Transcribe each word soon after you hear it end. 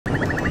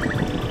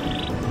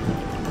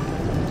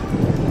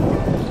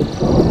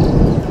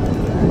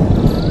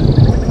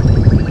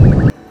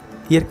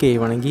இயற்கையை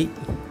வணங்கி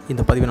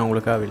இந்த பதிவை நான்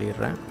உங்களுக்காக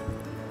வெளியிடுறேன்.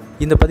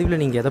 இந்த பதிவில்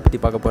நீங்கள் எதை பற்றி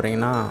பார்க்க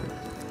போகிறீங்கன்னா,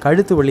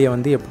 கழுத்து வலியை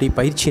வந்து எப்படி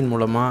பயிற்சியின்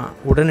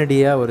மூலமாக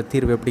உடனடியாக ஒரு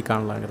தீர்வு எப்படி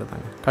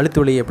காணலாங்கிறதாங்க. கழுத்து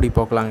வலியை எப்படி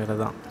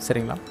போக்கலாங்கிறது தான்.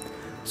 சரிங்களா?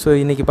 ஸோ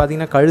இன்றைக்கி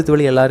பார்த்திங்கன்னா கழுத்து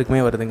வலி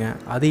எல்லாருக்குமே வருதுங்க.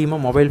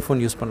 அதிகமாக மொபைல்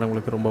ஃபோன் யூஸ்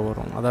பண்ணுறவங்களுக்கு ரொம்ப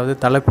வரும். அதாவது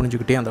தலை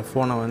குனிஞ்சிக்கிட்டே அந்த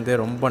ஃபோனை வந்து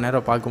ரொம்ப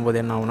நேரம் பார்க்கும்போது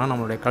என்ன ஆகுனா,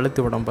 நம்மளுடைய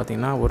கழுத்து உடம்பு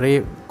பார்த்திங்கன்னா ஒரே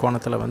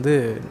கோணத்தில் வந்து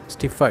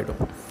ஸ்டிஃப்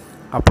ஆகிடும்.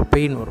 அப்போ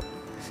பெயின் வரும்.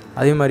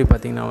 அதே மாதிரி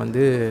பார்த்திங்கன்னா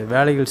வந்து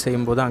வேலைகள்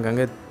செய்யும்போது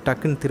அங்கங்கே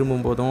டக்குன்னு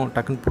திரும்பும்போதும்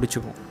டக்குன்னு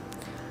பிடிச்சிக்கும்.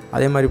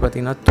 அதே மாதிரி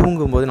பார்த்திங்கன்னா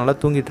தூங்கும்போது நல்லா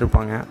தூங்கிட்டு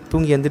இருப்பாங்க.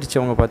 தூங்கி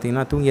எந்திரிச்சவங்க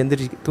பார்த்திங்கன்னா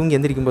தூங்கி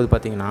எந்திரிக்கும்போது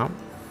பார்த்திங்கன்னா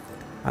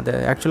அது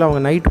ஆக்சுவலாக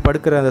அவங்க நைட்டு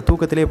படுக்கிற அந்த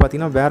தூக்கத்திலே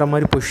பார்த்திங்கன்னா வேறு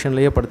மாதிரி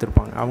பொசிஷன்லேயே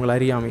படுத்திருப்பாங்க அவங்கள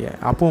அறியாமையே.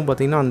 அப்பவும்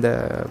பார்த்திங்கன்னா அந்த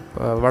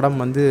வடம்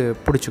வந்து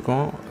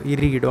பிடிச்சிக்கும்,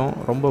 இறுகிடும்,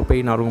 ரொம்ப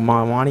பெயின் ஆகும்.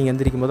 மார்னிங்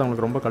எந்திரிக்கும் போது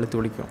அவங்களுக்கு ரொம்ப கழுத்து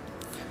வலிக்கும்.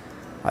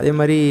 அதே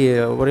மாதிரி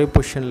ஒரே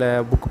பொசிஷனில்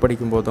புக்கு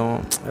படிக்கும்போதும்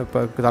இப்போ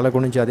தலை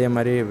குனிஞ்சு அதே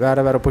மாதிரி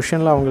வேறு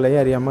பொசிஷனில் அவங்களே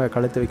அறியாமல்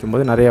கழுத்து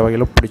வைக்கும்போது நிறைய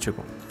வகையில்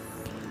பிடிச்சிக்கும்.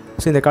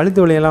 ஸோ இந்த கழுத்து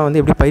வலியெல்லாம்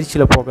வந்து எப்படி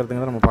பயிற்சியில்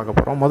போக்குறதுங்கிறத நம்ம பார்க்க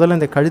போகிறோம். முதல்ல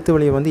இந்த கழுத்து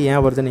வலியை வந்து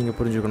ஏன் வருதுன்னு நீங்கள்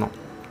புரிஞ்சுக்கணும்.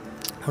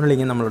 ஒன்றும்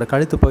இல்லைங்க, நம்மளோட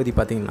கழுத்து பகுதி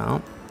பார்த்திங்கன்னா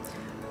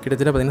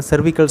கிட்டத்தட்ட பார்த்திங்கன்னா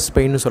cervical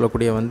spine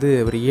சொல்லக்கூடிய வந்து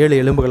ஒரு 7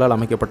 எலும்புகளால்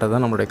அமைக்கப்பட்டது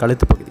தான் நம்மளுடைய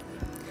கழுத்து பகுதி.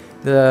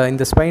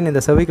 இந்த ஸ்பைன்,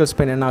 இந்த cervical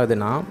spine என்ன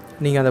ஆகுதுன்னா,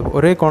 நீங்கள் அந்த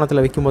ஒரே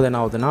கோணத்தில் வைக்கும்போது என்ன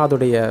ஆகுதுன்னா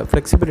அதோடைய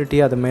ஃப்ளெக்சிபிலிட்டி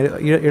அதை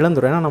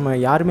இழந்துடும். ஏன்னா நம்ம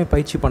யாருமே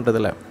பயிற்சி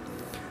பண்ணுறதில்ல.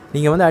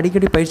 நீங்கள் வந்து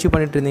அடிக்கடி பயிற்சி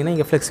பண்ணிட்டு இருந்தீங்கன்னா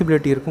இங்கே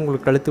ஃப்ளெக்சிபிலிட்டி இருக்கும்,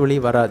 உங்களுக்கு கழுத்து வலி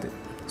வராது.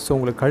 ஸோ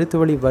உங்களுக்கு கழுத்து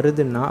வலி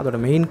வருதுன்னா அதோட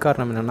மெயின்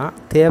காரணம் என்னென்னா,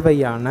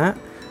 தேவையான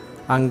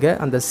அங்கே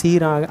அந்த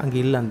சீராக அங்கே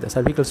இல்லை, அந்த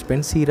cervical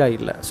spine சீராக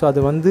இல்லை. ஸோ அது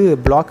வந்து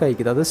பிளாக்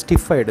ஆகிக்குது, அதாவது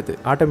ஸ்டிஃப் ஆகிடுது.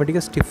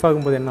 ஆட்டோமேட்டிக்காக ஸ்டிஃப்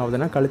ஆகும்போது என்ன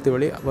ஆகுதுன்னா கழுத்து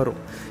வலி வரும்.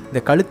 இந்த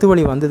கழுத்து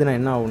வலி வந்ததுன்னா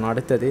என்ன ஆகும்னா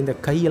அடுத்தது இந்த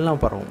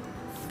கையெல்லாம் பரவும்.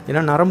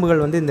 ஏன்னா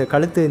நரம்புகள் வந்து இந்த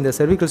கழுத்து, இந்த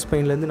cervical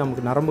spineலேருந்து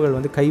நமக்கு நரம்புகள்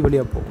வந்து கை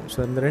வழியாக போகும். ஸோ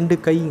இந்த 2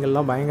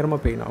 கைங்கெல்லாம்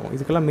பயங்கரமாக பெயின் ஆகும்.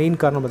 இதுக்கெல்லாம் மெயின்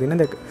காரணம் பார்த்திங்கன்னா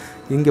இந்த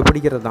இங்கே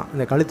பிடிக்கிறது தான்,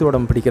 இந்த கழுத்து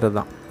உடம்பு பிடிக்கிறது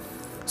தான்.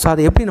 ஸோ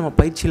அதை எப்படி நம்ம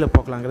பயிற்சியில்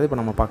போக்கலாங்கிறத இப்போ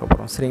நம்ம பார்க்க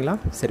போகிறோம். சரிங்களா?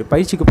 சரி,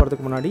 பயிற்சிக்கு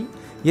போகிறதுக்கு முன்னாடி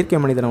இயற்கை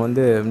மனிதனை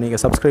வந்து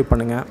நீங்கள் சப்ஸ்கிரைப்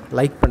பண்ணுங்கள்,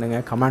 லைக்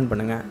பண்ணுங்கள், கமெண்ட்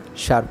பண்ணுங்கள்,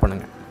 ஷேர்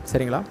பண்ணுங்கள்.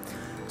 சரிங்களா?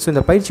 ஸோ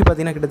இந்த பயிற்சி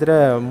பார்த்திங்கன்னா கிட்டத்தட்ட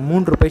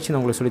 3 பயிற்சி நான்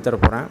உங்களுக்கு சொல்லித்தர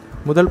போகிறேன்.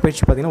 முதல்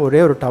பயிற்சி பார்த்திங்கன்னா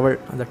ஒரே ஒரு டவல்,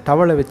 அந்த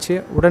டவலை வச்சு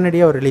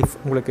உடனடியாக ஒரு ரிலீஃப்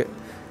உங்களுக்கு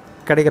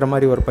கிடைக்கிற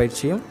மாதிரி ஒரு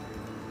பயிற்சியும்.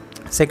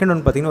 செகண்ட் ஒன்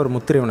பார்த்திங்கன்னா ஒரு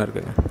முத்திரை ஒன்று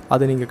இருக்குதுங்க,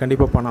 அது நீங்கள்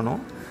கண்டிப்பாக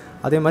பண்ணணும்.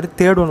 அதே மாதிரி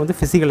தேர்ட் ஒன் வந்து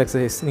ஃபிசிக்கல்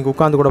எக்ஸசைஸ், நீங்கள்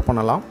உட்காந்து கூட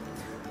பண்ணலாம்.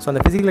 ஸோ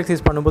அந்த ஃபிசிக்கல்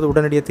எக்ஸசைஸ் பண்ணும்போது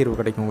உடனடியாக தீர்வு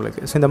கிடைக்கும்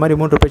உங்களுக்கு. ஸோ இந்த மாதிரி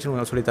 3 பயிற்சி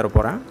நான் சொல்லித்தர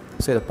போகிறேன்.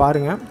 ஸோ இதை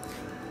பாருங்கள்.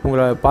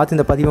 உங்களை பார்த்து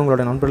இந்த பதிவை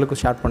உங்களோட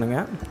நண்பர்களுக்கும் ஷேர்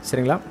பண்ணுங்கள்.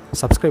 சரிங்களா?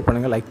 சப்ஸ்கிரைப்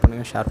பண்ணுங்கள், லைக்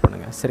பண்ணுங்கள், ஷேர்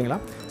பண்ணுங்கள். சரிங்களா?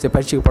 சரி,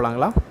 பயிற்சிக்கு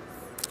போகலாங்களா?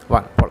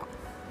 வாங்க போகலாம்.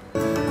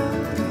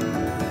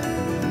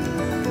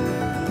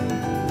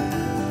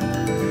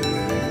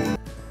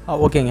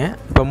 ஓகேங்க.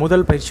 இப்போ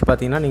முதல் பயிற்சி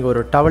பார்த்திங்கன்னா நீங்கள்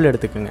ஒரு டவல்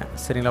எடுத்துக்கோங்க.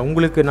 சரிங்களா?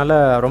 உங்களுக்கு நல்ல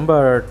ரொம்ப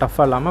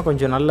டஃப்பாக இல்லாமல்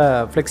கொஞ்சம் நல்ல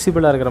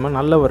ஃப்ளெக்சிபிளாக இருக்கிற மாதிரி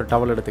நல்ல ஒரு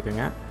டவல்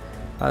எடுத்துக்கோங்க.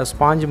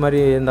 ஸ்பாஞ்சு மாதிரி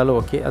இருந்தாலும்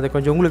ஓகே, அது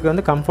கொஞ்சம் உங்களுக்கு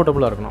வந்து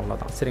கம்ஃபர்டபுளாக இருக்கணும்,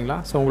 அவ்வளோதான். சரிங்களா?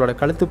 ஸோ உங்களோட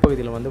கழுத்து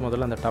பகுதியில் வந்து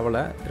முதல்ல அந்த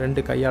டவலை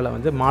 2 கையால்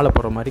வந்து மாலை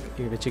போடுற மாதிரி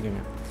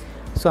வச்சுக்கோங்க.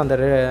 ஸோ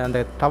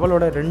அந்த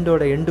டவலோட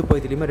எண்டு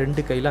பகுதியிலையுமே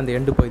 2 கையில் அந்த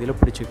எண்டு பகுதியில்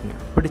பிடிச்சிக்கோங்க.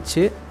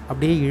 பிடிச்சி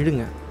அப்படியே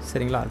இழுங்க.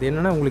 சரிங்களா? அது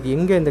என்னென்னா உங்களுக்கு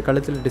எங்கே இந்த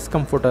கழுத்தில்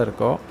டிஸ்கம்ஃபர்ட்டாக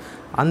இருக்கோ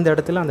அந்த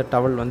இடத்துல அந்த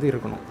டவல் வந்து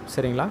இருக்கணும்.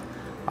 சரிங்களா?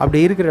 அப்படி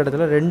இருக்கிற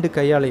இடத்துல 2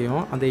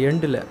 கையாலையும் அந்த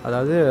எண்டில்,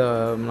 அதாவது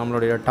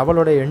நம்மளுடைய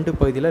டவலோட எண்டு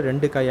பகுதியில்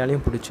 2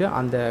 கையாலையும் பிடிச்சி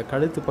அந்த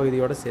கழுத்து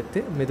பகுதியோடு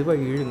சேர்த்து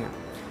மெதுவாக இழுங்க.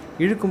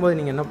 இழுக்கும்போது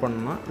நீங்கள் என்ன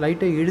பண்ணணும்னா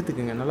லைட்டாக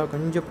இழுத்துக்குங்க. நல்லா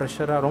கொஞ்சம்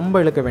ப்ரெஷராக,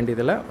 ரொம்ப இழுக்க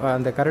வேண்டியதில்லை.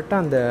 அந்த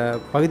கரெக்டாக அந்த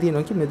பகுதியை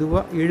நோக்கி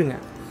மெதுவாக இழுங்க.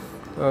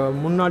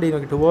 முன்னாடி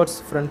நோக்கி டுவோர்ட்ஸ்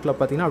ஃப்ரண்ட்டில்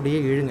பார்த்திங்கன்னா அப்படியே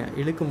இழுங்க.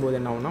 இழுக்கும்போது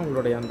என்ன ஆகுனா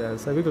உங்களுடைய அந்த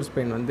cervical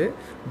spine வந்து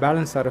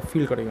பேலன்ஸ் ஆகிற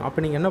ஃபீல் கிடைக்கும்.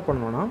 அப்போ நீங்கள் என்ன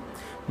பண்ணணுன்னா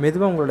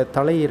மெதுவாக உங்களோட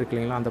தலை இருக்கு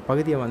இல்லைங்களா, அந்த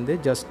பகுதியை வந்து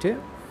ஜஸ்ட்டு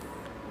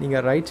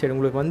நீங்கள் ரைட் சைடு,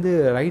 உங்களுக்கு வந்து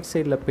ரைட்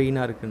சைடில்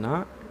பெயினாக இருக்குன்னா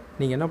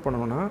நீங்கள் என்ன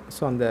பண்ணணுன்னா,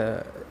 ஸோ அந்த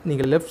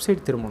நீங்கள் லெஃப்ட்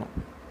சைடு திரும்பணும்.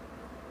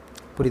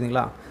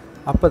 புரியுதுங்களா?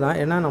 அப்போ தான்,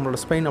 ஏன்னா நம்மளோட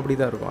ஸ்பைன் அப்படி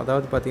தான் இருக்கும்.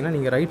 அதாவது பார்த்திங்கன்னா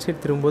நீங்கள் ரைட் சைடு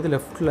திரும்பும்போது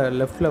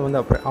லெஃப்ட்டில் வந்து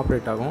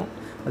ஆப்ரேட் ஆகும்.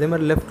 அதே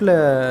மாதிரி லெஃப்ட்டில்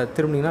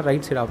திரும்பினீங்கன்னா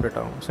ரைட் சைடு ஆப்ரேட்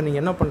ஆகும். ஸோ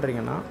நீங்கள் என்ன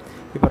பண்ணுறீங்கன்னா,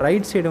 இப்போ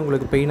ரைட் சைடு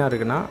உங்களுக்கு பெயினாக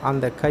இருக்குன்னா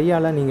அந்த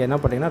கையால் நீங்கள் என்ன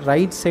பண்ணுறீங்கன்னா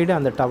ரைட் சைடு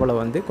அந்த டவலை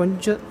வந்து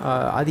கொஞ்சம்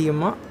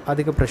அதிகமாக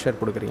அதுக்கு ப்ரெஷர்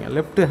கொடுக்குறீங்க.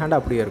 லெஃப்ட் ஹேண்ட்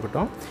அப்படியே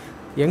இருக்கட்டும்.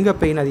 எங்கே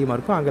பெயின் அதிகமாக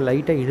இருக்கோ அங்கே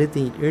லைட்டாக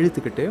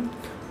இழுத்துக்கிட்டு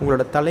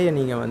உங்களோட தலையை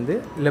நீங்கள் வந்து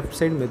லெஃப்ட்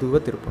சைடு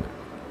மெதுவாக திருப்புங்க.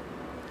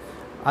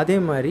 அதே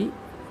மாதிரி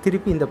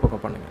திருப்பி இந்த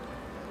பக்கம் பண்ணுங்கள்.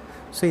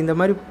 ஸோ இந்த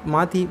மாதிரி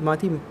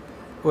மாற்றி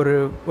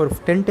ஒரு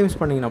 10 டைம்ஸ்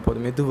பண்ணிங்கன்னா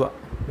போதும்.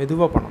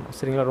 மெதுவாக பண்ணணும்.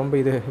 சரிங்களா? ரொம்ப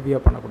இது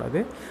ஹெவியாக பண்ணக்கூடாது.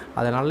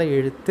 அதை நல்லா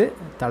இழுத்து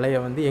தலையை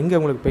வந்து எங்கே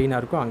உங்களுக்கு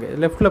பெயினாக இருக்கோ அங்கே,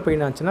 லெஃப்ட்டில்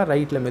பெயின் ஆச்சுன்னா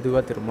ரைட்டில்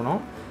மெதுவாக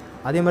திரும்பணும்.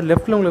 அதே மாதிரி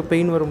லெஃப்ட்டில் உங்களுக்கு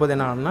பெயின் வரும்போது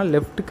என்ன ஆகும்னா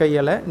லெஃப்ட்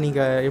கையால்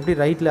நீங்கள் எப்படி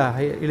ரைட்டில்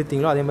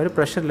இழுத்தீங்களோ அதே மாதிரி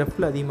ப்ரெஷர்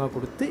லெஃப்ட்டில் அதிகமாக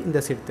கொடுத்து இந்த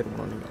சைடு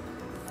திரும்பணும், நீங்கள்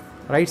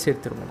ரைட் சைடு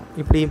திரும்பணும்.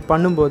 இப்படி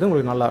பண்ணும்போது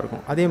உங்களுக்கு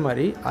நல்லாயிருக்கும். அதே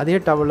மாதிரி அதே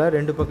டவலை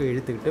 2 பக்கம்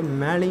இழுத்துக்கிட்டு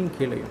மேலேயும்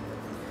கீழேயும்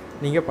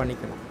நீங்கள்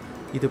பண்ணிக்கணும்.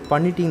 இது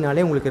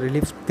பண்ணிட்டீங்கனாலே உங்களுக்கு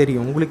ரிலீஃப்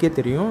தெரியும், உங்களுக்கே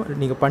தெரியும்.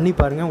 நீங்கள் பண்ணி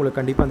பாருங்கள், உங்களுக்கு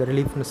கண்டிப்பாக அந்த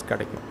ரிலீஃப்னஸ்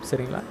கிடைக்கும்.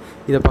 சரிங்களா?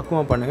 இதை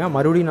பக்குவமாக பண்ணுங்கள்.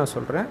 மறுபடியும் நான்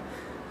சொல்கிறேன்,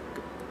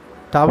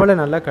 டவலை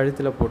நல்லா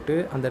கழுத்தில் போட்டு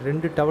அந்த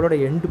 2 டவலோட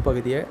எண்டு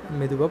பகுதியை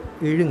மெதுவாக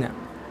இழுங்க.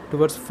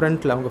 டுவர்ட்ஸ்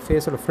ஃப்ரண்ட்டில், அவங்க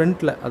ஃபேஸோட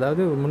ஃப்ரண்ட்டில்,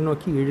 அதாவது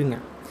முன்னோக்கி இழுங்க.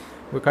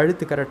 உங்கள்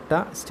கழுத்து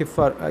கரெக்டாக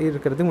ஸ்டிஃபாக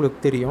இருக்கிறது உங்களுக்கு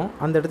தெரியும்.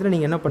 அந்த இடத்துல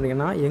நீங்கள் என்ன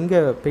பண்ணுறீங்கன்னா எங்கே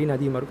பெயின்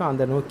அதிகமாக இருக்கோ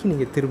அந்த நோக்கி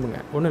நீங்கள் திரும்புங்க.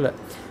 ஒன்றும் இல்லை,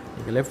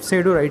 நீங்கள் லெஃப்ட்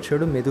சைடும் ரைட்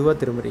சைடும் மெதுவாக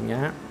திரும்புறீங்க.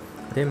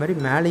 அதே மாதிரி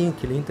மேலேயும்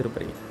கீழேயும்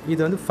திரும்புறீங்க. இது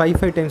வந்து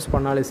 5 டைம்ஸ்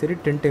பண்ணாலும் சரி,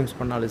 10 டைம்ஸ்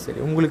பண்ணாலும் சரி,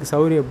 உங்களுக்கு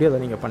சௌகரியம் எப்படியோ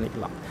அதை நீங்கள்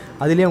பண்ணிக்கலாம்.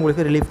 அதுலேயே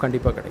உங்களுக்கு ரிலீஃப்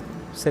கண்டிப்பாக கிடைக்கும்.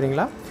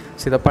 சரிங்களா?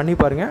 ஸோ இதை பண்ணி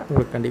பாருங்கள்,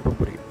 உங்களுக்கு கண்டிப்பாக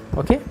புரியும்.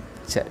 ஓகே,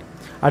 சரி.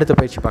 அடுத்த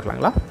பயிற்சி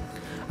பார்க்கலாங்களா?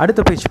 அடுத்த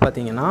பயிற்சி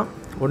பார்த்தீங்கன்னா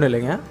ஒன்றும்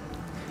இல்லைங்க,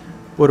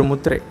 ஒரு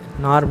முத்திரை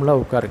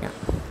நார்மலாக உட்காருங்க.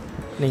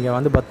 நீங்கள்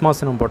வந்து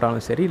பத்மாசனம்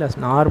போட்டாலும் சரி, இல்லை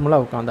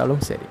நார்மலாக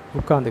உட்காந்தாலும் சரி,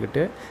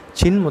 உட்காந்துக்கிட்டு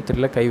சின்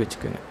முத்திரையில் கை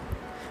வச்சுக்கோங்க.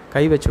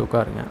 கை வச்சு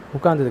உட்காருங்க.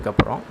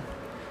 உட்காந்ததுக்கப்புறம்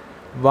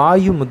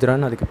வாயு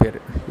முத்ரான்னு அதுக்கு பேர்.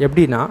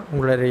 எப்படின்னா,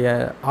 உங்களுடைய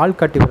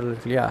ஆள்காட்டி விரல்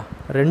இருக்கு இல்லையா,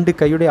 2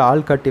 கையுடைய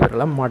ஆள்காட்டி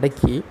விரலை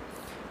மடக்கி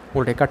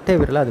உங்களுடைய கட்டை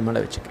விரலை அது மேலே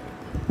வச்சுக்கோங்க.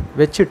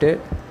 வச்சுட்டு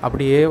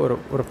அப்படியே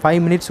ஒரு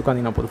 5 மினிட்ஸ்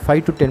உட்காந்திங்கன்னா போதும்.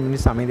 5 to 10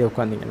 மினிட்ஸ் அமைதியாக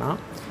உட்காந்திங்கன்னா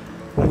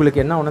உங்களுக்கு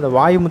என்ன ஒன்று, அந்த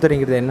வாயு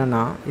முத்திரைங்கிறது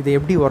என்னென்னா, இது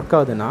எப்படி ஒர்க்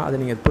ஆகுதுன்னா அதை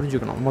நீங்கள்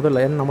புரிஞ்சுக்கணும்.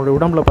 முதல்ல நம்மளோட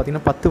உடம்புல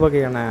பார்த்திங்கன்னா 10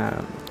 வகையான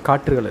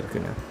காற்றுகள்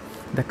இருக்குதுங்க.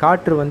 இந்த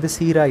காற்று வந்து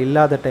சீராக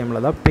இல்லாத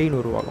டைமில் தான் பெயின்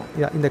உருவாகும்.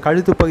 இந்த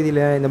கழுத்து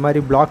பகுதியில் இந்த மாதிரி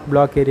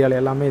பிளாக் ஏரியாவில்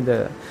எல்லாமே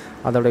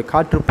அதோடைய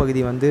காற்று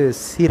பகுதி வந்து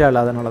சீராக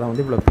இல்லாதனால தான்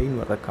வந்து இவ்வளோ பெயின்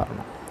வர்ற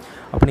காரணம்.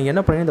 அப்போ நீங்கள்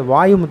என்ன பண்ணுங்கள், இந்த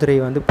வாயு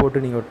முத்திரையை வந்து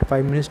போட்டு நீங்கள் ஒரு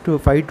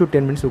 5 to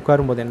 10 மினிட்ஸ்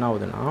உட்காரும்போது என்ன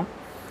ஆகுதுன்னா,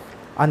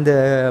 அந்த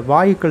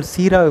வாயுக்கள்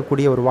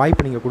சீராகக்கூடிய ஒரு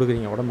வாய்ப்பு நீங்கள்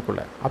கொடுக்குறீங்க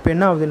உடம்புக்குள்ளே. அப்போ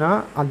என்ன ஆகுதுன்னா,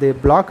 அந்த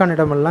பிளாக்கான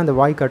இடமெல்லாம் அந்த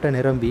வாய்க்காட்டை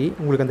நிரம்பி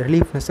உங்களுக்கு அந்த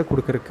ரிலீஃப்னஸை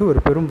கொடுக்கறதுக்கு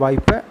ஒரு பெரும்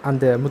வாய்ப்பை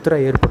அந்த முத்திரை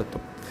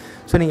ஏற்படுத்தும்.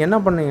 ஸோ நீங்கள் என்ன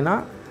பண்ணீங்கன்னா,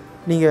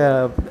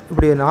 நீங்கள்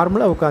இப்படி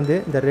நார்மலாக உட்காந்து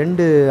இந்த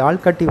 2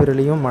 ஆள்காட்டி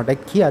விரலையும்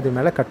மடக்கி அது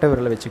மேலே கட்டை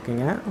விரலை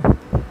வச்சுக்கோங்க.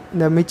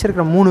 இந்த மிச்சம்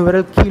இருக்கிற 3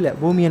 விரல் கீழே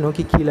பூமியை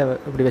நோக்கி கீழே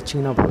இப்படி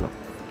வச்சிங்கன்னா போதும்.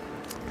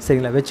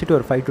 சரிங்களா? வச்சுட்டு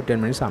ஒரு 5 to 10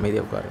 மினிட்ஸ்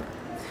அமைதியாக உட்காருங்க.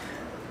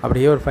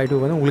 அப்படியே ஒரு 5 to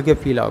 10 உங்களுக்கே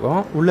ஃபீல்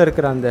ஆகும். உள்ளே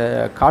இருக்கிற அந்த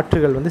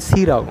காற்றுகள் வந்து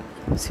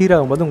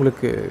சீராகும்போது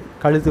உங்களுக்கு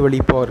கழுத்து வலி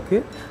போகிறதுக்கு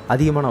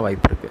அதிகமான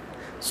வாய்ப்பு இருக்குது.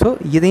 ஸோ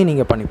இதையும்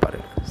நீங்கள் பண்ணி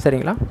பாருங்கள்.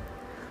 சரிங்களா?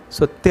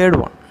 ஸோ தேர்ட்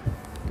ஒன்,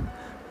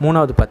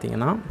 மூணாவது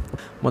பார்த்தீங்கன்னா,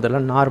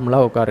 முதல்ல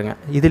நார்மலாக உட்காருங்க.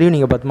 இதுலேயும்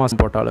நீங்கள்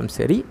பத்மாசனம் போட்டாலும்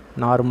சரி,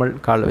 நார்மல்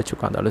காலை வச்சு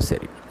உட்காந்தாலும்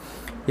சரி,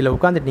 இல்லை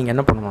உட்காந்துட்டு நீங்கள்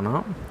என்ன பண்ணணுன்னா,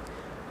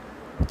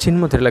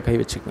 சின்முத்திரையில் கை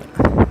வச்சுக்கோங்க.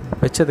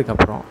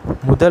 வச்சதுக்கப்புறம்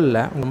முதல்ல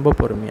ரொம்ப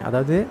பொறுமையாக,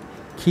 அதாவது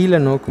கீழே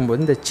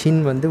நோக்கும்போது இந்த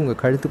சின் வந்து உங்கள்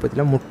கழுத்து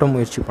பற்றிலாம் முட்ட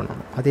முயற்சி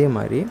பண்ணணும். அதே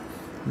மாதிரி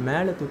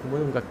மேலே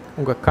தூக்கும்போது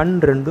உங்கள் கண்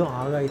ரெண்டும்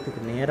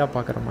ஆகாயத்துக்கு நேராக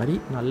பார்க்குற மாதிரி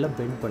நல்லா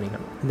பெண்ட்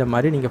பண்ணிக்கணும். இந்த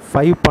மாதிரி நீங்கள்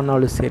 5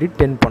 பண்ணாலும் சரி,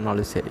 10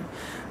 பண்ணாலும் சரி.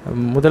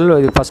 முதல்ல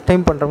ஃபஸ்ட்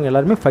டைம் பண்ணுறவங்க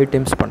எல்லாருமே 5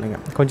 டைம்ஸ்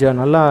பண்ணுங்கள். கொஞ்சம்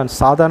நல்லா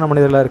சாதாரண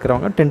மனிதர்களாக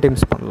இருக்கிறவங்க 10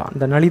 டைம்ஸ் பண்ணலாம்.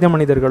 இந்த நலித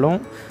மனிதர்களும்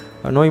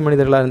நோய்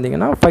மனிதர்களாக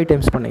இருந்தீங்கன்னா 5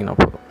 டைம்ஸ் பண்ணிங்கன்னா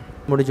போதும்.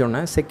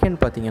 முடிஞ்சோடனே செகண்ட்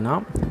பார்த்தீங்கன்னா,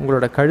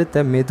 உங்களோட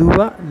கழுத்தை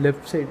மெதுவாக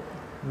லெஃப்ட் சைடு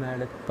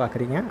மேலே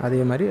பார்க்குறீங்க.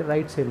 அதே மாதிரி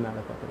ரைட் சைடு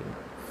மேலே பார்க்குறீங்க.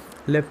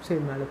 லெஃப்ட்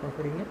சைடு மேலே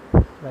பார்க்குறீங்க,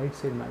 ரைட்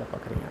சைடு மேலே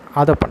பார்க்குறீங்க.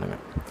 அதை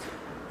பண்ணுங்கள்.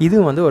 இது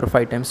வந்து ஒரு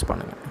 5 டைம்ஸ்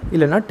பண்ணுங்கள்,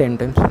 இல்லைனா 10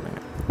 டைம்ஸ்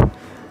பண்ணுங்கள்.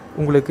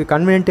 உங்களுக்கு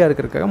கன்வீனியண்ட்டாக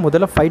இருக்கிறதுக்காக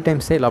முதல்ல 5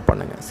 டைம்ஸே எல்லாம்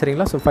பண்ணுங்கள்.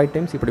 சரிங்களா? ஸோ 5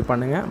 டைம்ஸ் இப்படி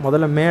பண்ணுங்கள்.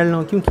 முதல்ல மேல்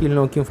நோக்கியும் கீழ்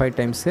நோக்கியும் 5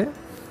 டைம்ஸு.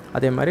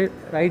 அதே மாதிரி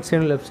right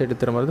side left side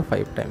திரும்புறது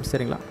 5 times.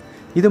 சரிங்களா?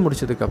 இது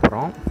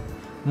முடிச்சதுக்கப்புறம்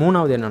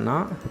மூணாவது என்னென்னா,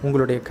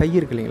 உங்களுடைய கை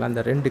இருக்கு இல்லைங்களா,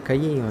 அந்த 2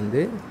 கையையும்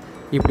வந்து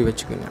இப்படி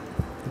வச்சுக்கோங்க.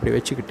 இப்படி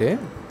வச்சுக்கிட்டு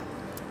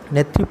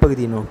நெற்றி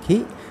பகுதியை நோக்கி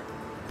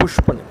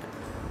புஷ் பண்ணுங்கள்.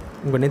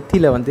 உங்கள்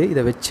நெத்தியில் வந்து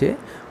இதை வச்சு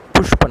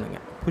புஷ்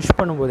பண்ணுங்கள். புஷ்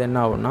பண்ணும்போது என்ன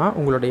ஆகும்னா,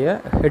 உங்களுடைய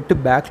ஹெட்டு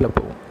பேக்கில்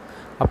போகும்.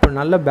 அப்போ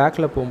நல்ல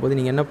பேக்கில் போகும்போது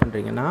நீங்கள் என்ன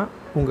பண்ணுறீங்கன்னா,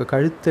 உங்கள்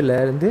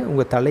கழுத்துலேருந்து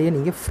உங்கள் தலையை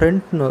நீங்கள்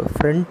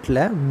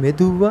ஃப்ரண்ட்டில்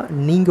மெதுவாக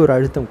நீங்கள் ஒரு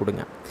அழுத்தம்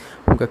கொடுங்க.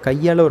 உங்கள்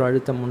கையால் ஒரு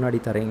அழுத்தம் முன்னாடி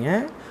தரீங்க.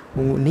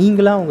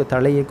 நீங்களாக உங்கள்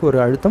தலையைக்கு ஒரு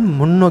அழுத்தம்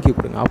முன்னோக்கி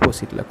கொடுங்க.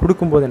 ஆப்போசிட்டில்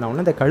கொடுக்கும்போது என்ன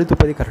ஆகும்னா, இந்த கழுத்து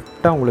பகுதி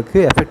கரெக்டாக உங்களுக்கு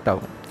எஃபெக்ட்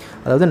ஆகும்.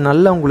 அதாவது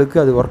நல்லா உங்களுக்கு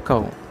அது ஒர்க்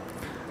ஆகும்.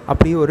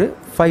 அப்படியே ஒரு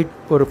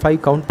 5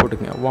 கவுண்ட்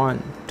போட்டுங்க. 1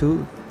 2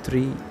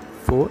 3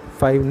 4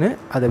 5ன்னு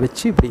அதை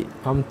வச்சு இப்படி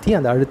அமுத்தி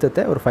அந்த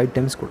அழுத்தத்தை ஒரு 5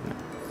 டைம்ஸ் கொடுங்க.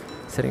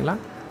 சரிங்களா?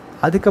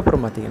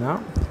 அதுக்கப்புறம் பார்த்திங்கன்னா,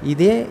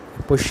 இதே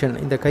பொசிஷன்,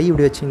 இந்த கை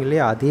இப்படி வச்சிங்க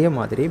இல்லையா, அதே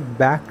மாதிரி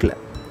பேக்கில்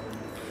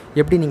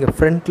எப்படி நீங்கள்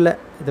ஃப்ரண்ட்டில்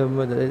இதை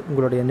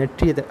உங்களுடைய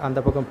நெற்றி இதை அந்த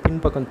பக்கம்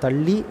பின்பக்கம்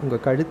தள்ளி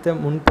உங்கள் கழுத்தை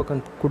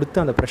முன்பக்கம் கொடுத்து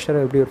அந்த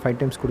ப்ரெஷரை எப்படி ஒரு 5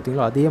 டைம்ஸ்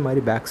கொடுத்தீங்களோ அதே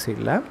மாதிரி பேக்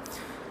சைடில்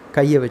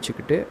கையை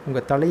வச்சுக்கிட்டு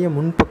உங்கள் தலையை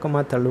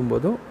முன்பக்கமாக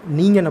தள்ளும்போதும்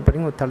நீங்கள் என்ன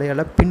பண்ணுறீங்க, உங்கள்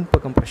தலையால்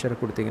பின்பக்கம் ப்ரெஷரை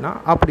கொடுத்தீங்கன்னா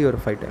அப்படி ஒரு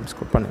 5 டைம்ஸ்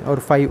பண்ணுங்கள்.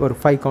 ஒரு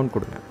 5 கவுண்ட்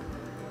கொடுங்க.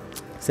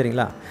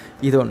 சரிங்களா?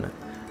 இது ஒன்று.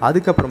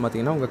 அதுக்கப்புறம்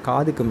பார்த்திங்கன்னா, உங்கள்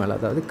காதுக்கு மேலே,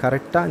 அதாவது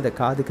கரெக்டாக இந்த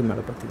காதுக்கு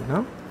மேலே பார்த்திங்கன்னா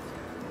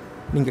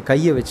நீங்கள்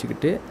கையை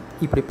வச்சுக்கிட்டு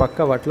இப்படி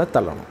பக்கவாட்டில்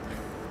தள்ளணும்.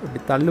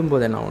 இப்படி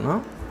தள்ளும்போது என்ன ஆகும்னா,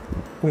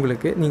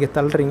 உங்களுக்கு நீங்கள்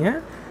தள்ளுறீங்க,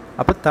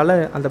 அப்போ தலை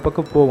அந்த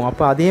பக்கம் போகும்.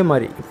 அப்போ அதே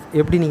மாதிரி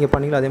எப்படி நீங்கள்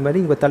பண்ணீங்களோ அதே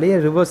மாதிரி உங்கள் தலையை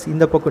ரிவர்ஸ்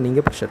இந்த பக்கம்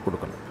நீங்கள் ப்ரெஷர்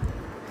கொடுக்கணும்.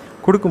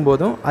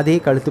 கொடுக்கும்போதும் அதே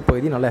கழுத்து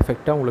பகுதி நல்லா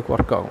எஃபெக்டாக உங்களுக்கு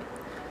ஒர்க் ஆகும்.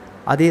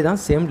 அதே தான்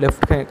சேம்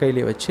லெஃப்ட்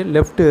கையிலே வச்சு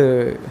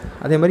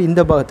அதே மாதிரி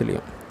இந்த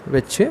பாகத்துலேயும்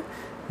வச்சு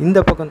இந்த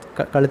பக்கம்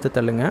கழுத்தை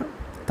தள்ளுங்க.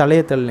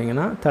 தலையை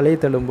தள்ளினீங்கன்னா, தலையை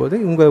தள்ளும்போது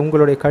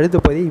உங்களுடைய கழுத்து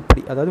பகுதி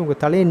இப்படி, அதாவது உங்கள்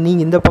தலையை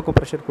நீங்கள் இந்த பக்கம்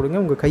ப்ரெஷர் கொடுங்க,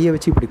 உங்கள் கையை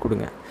வச்சு இப்படி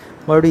கொடுங்க,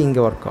 மறுபடியும்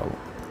இங்கே ஒர்க்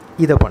ஆகும்.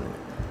 இதை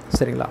பண்ணுங்கள்.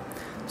 சரிங்களா?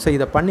 ஸோ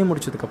இதை பண்ணி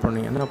முடிச்சதுக்கப்புறம்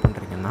நீங்கள் என்ன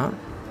பண்ணுறீங்கன்னா,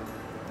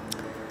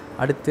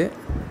 அடுத்து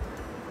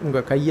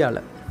உங்கள்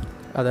கையால்,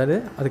 அதாவது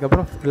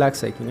அதுக்கப்புறம்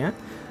ரிலாக்ஸ் ஆகிக்கிங்க.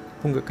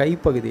 உங்கள்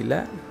கைப்பகுதியில்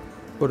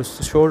ஒரு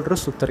ஷோல்டரை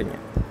சுற்றுறீங்க.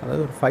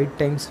 அதாவது ஒரு 5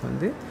 டைம்ஸ்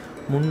வந்து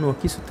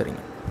முன்னோக்கி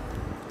சுற்றுறீங்க.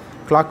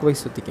 Clock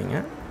wise சுற்றிக்கிங்க.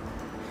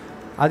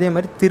 அதே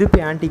மாதிரி திருப்பி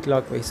ஆன்டி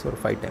கிளாக் வைஸ் ஒரு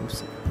 5 டைம்ஸ்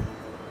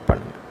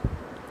பண்ணுங்கள்.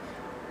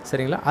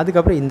 சரிங்களா?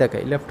 அதுக்கப்புறம் இந்த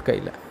கை லெஃப்ட்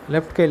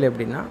கையில்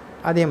எப்படின்னா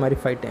அதே மாதிரி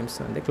 5 டைம்ஸ்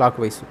வந்து கிளாக்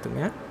வைஸ்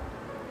சுற்றுங்க.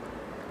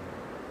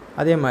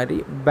 அதே மாதிரி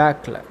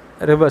பேக்கில்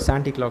ரிவர்ஸ்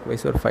ஆன்டி கிளாக்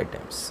வைஸ் ஒரு 5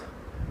 டைம்ஸ்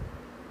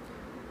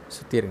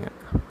சுற்றிடுங்க.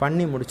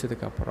 பண்ணி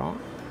முடிச்சதுக்கப்புறம்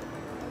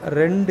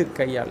 2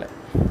 கையால்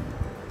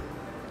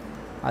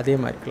அதே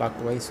மாதிரி கிளாக்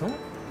வைஸும்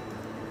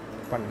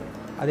பண்ணுங்கள்.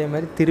 அதே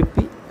மாதிரி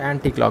திருப்பி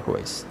ஆன்டி கிளாக்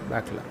வைஸ்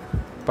பேக்கில்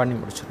பண்ணி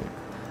முடிச்சுடுங்க.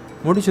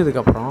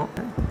 முடிச்சதுக்கப்புறம்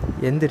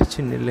எந்திரிச்சு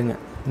நில்லுங்க.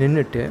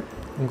 நின்றுட்டு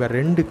உங்கள்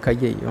 2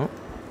 கையையும்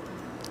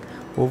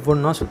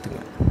ஒவ்வொன்றா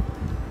சுற்றுங்க.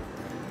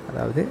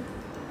 அதாவது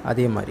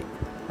அதே மாதிரி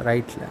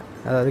ரைட்டில்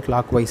அதாவது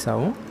கிளாக்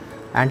வைஸாகவும்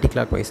ஆன்டி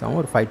கிளாக்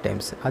வைஸாகவும் ஒரு 5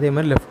 டைம்ஸ். அதே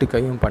மாதிரி லெஃப்ட்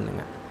கையும்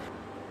பண்ணுங்கள்.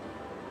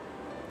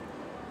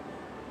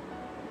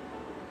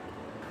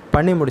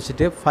 பண்ணி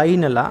முடிச்சுட்டு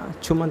ஃபைனலாக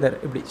சும்மா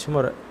இப்படி சும்மா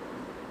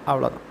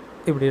அவ்வளோதான்.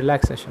 இப்படி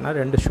ரிலாக்ஸேஷனாக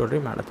 2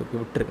 ஷோல்டரையும் மேலே தூக்கி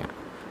விட்டுருங்க.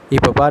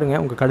 இப்போ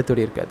பாருங்கள், உங்கள் கழுத்து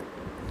வலி இருக்காது.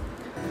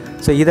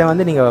 ஸோ இதை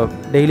வந்து நீங்கள்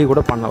டெய்லி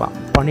கூட பண்ணலாம்.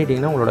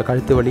 பண்ணிட்டீங்கன்னா உங்களோட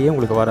கழுத்து வலியே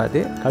உங்களுக்கு வராது.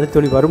 கழுத்து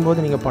வலி வரும்போது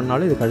நீங்கள்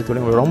பண்ணாலும் இது கழுத்து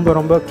வலி உங்களுக்கு ரொம்ப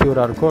ரொம்ப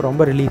க்யூராக இருக்கும்,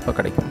 ரொம்ப ரிலீஃபாக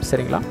கிடைக்கும்.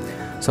 சரிங்களா?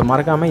 ஸோ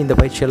மறக்காமல் இந்த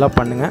பயிற்சியெல்லாம்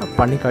பண்ணுங்கள்.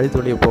 பண்ணி கழுத்து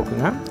வலியை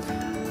போக்குங்க.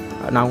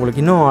 நான்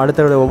உங்களுக்கு இன்னும்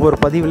அடுத்த ஒவ்வொரு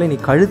பதிவில் நீ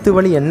கழுத்து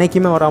வலி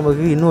என்றைக்குமே வராமல்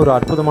இன்னும் ஒரு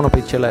அற்புதமான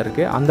பயிற்சியெல்லாம்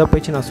இருக்குது. அந்த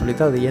பயிற்சி நான்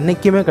சொல்லித்தேன். அது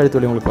என்றைக்குமே கழுத்து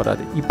வலி உங்களுக்கு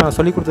வராது. இப்போ நான்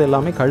சொல்லிக் கொடுத்தது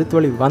எல்லாமே கழுத்து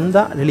வலி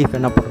வந்தால் ரிலீஃப்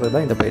என்ன பண்ணுறது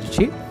தான் இந்த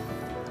பயிற்சி.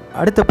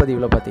 அடுத்த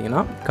பதிவில்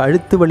பார்த்தீங்கன்னா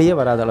கழுத்து வலியே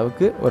வராத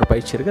அளவுக்கு ஒரு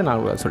பயிற்சி இருக்குது, நான்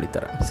உங்களுக்கு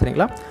சொல்லித்தரேன்.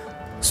 சரிங்களா?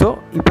 ஸோ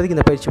இப்போதைக்கு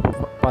இந்த பயிற்சி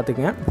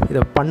பார்த்துக்குங்க.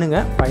 இதை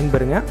பண்ணுங்கள்,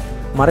 பயன்பெறுங்க.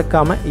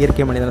 மறக்காமல்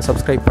இயற்கை மனிதனை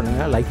சப்ஸ்கிரைப்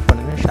பண்ணுங்கள், லைக்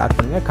பண்ணுங்கள், ஷேர்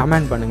பண்ணுங்கள்,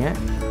 கமெண்ட் பண்ணுங்கள்.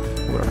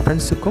 உங்களோட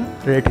ஃப்ரெண்ட்ஸுக்கும்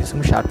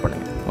ரிலேட்டிவ்ஸுக்கும் ஷேர்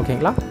பண்ணுங்கள்.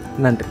 ஓகேங்களா?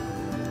 நன்றி.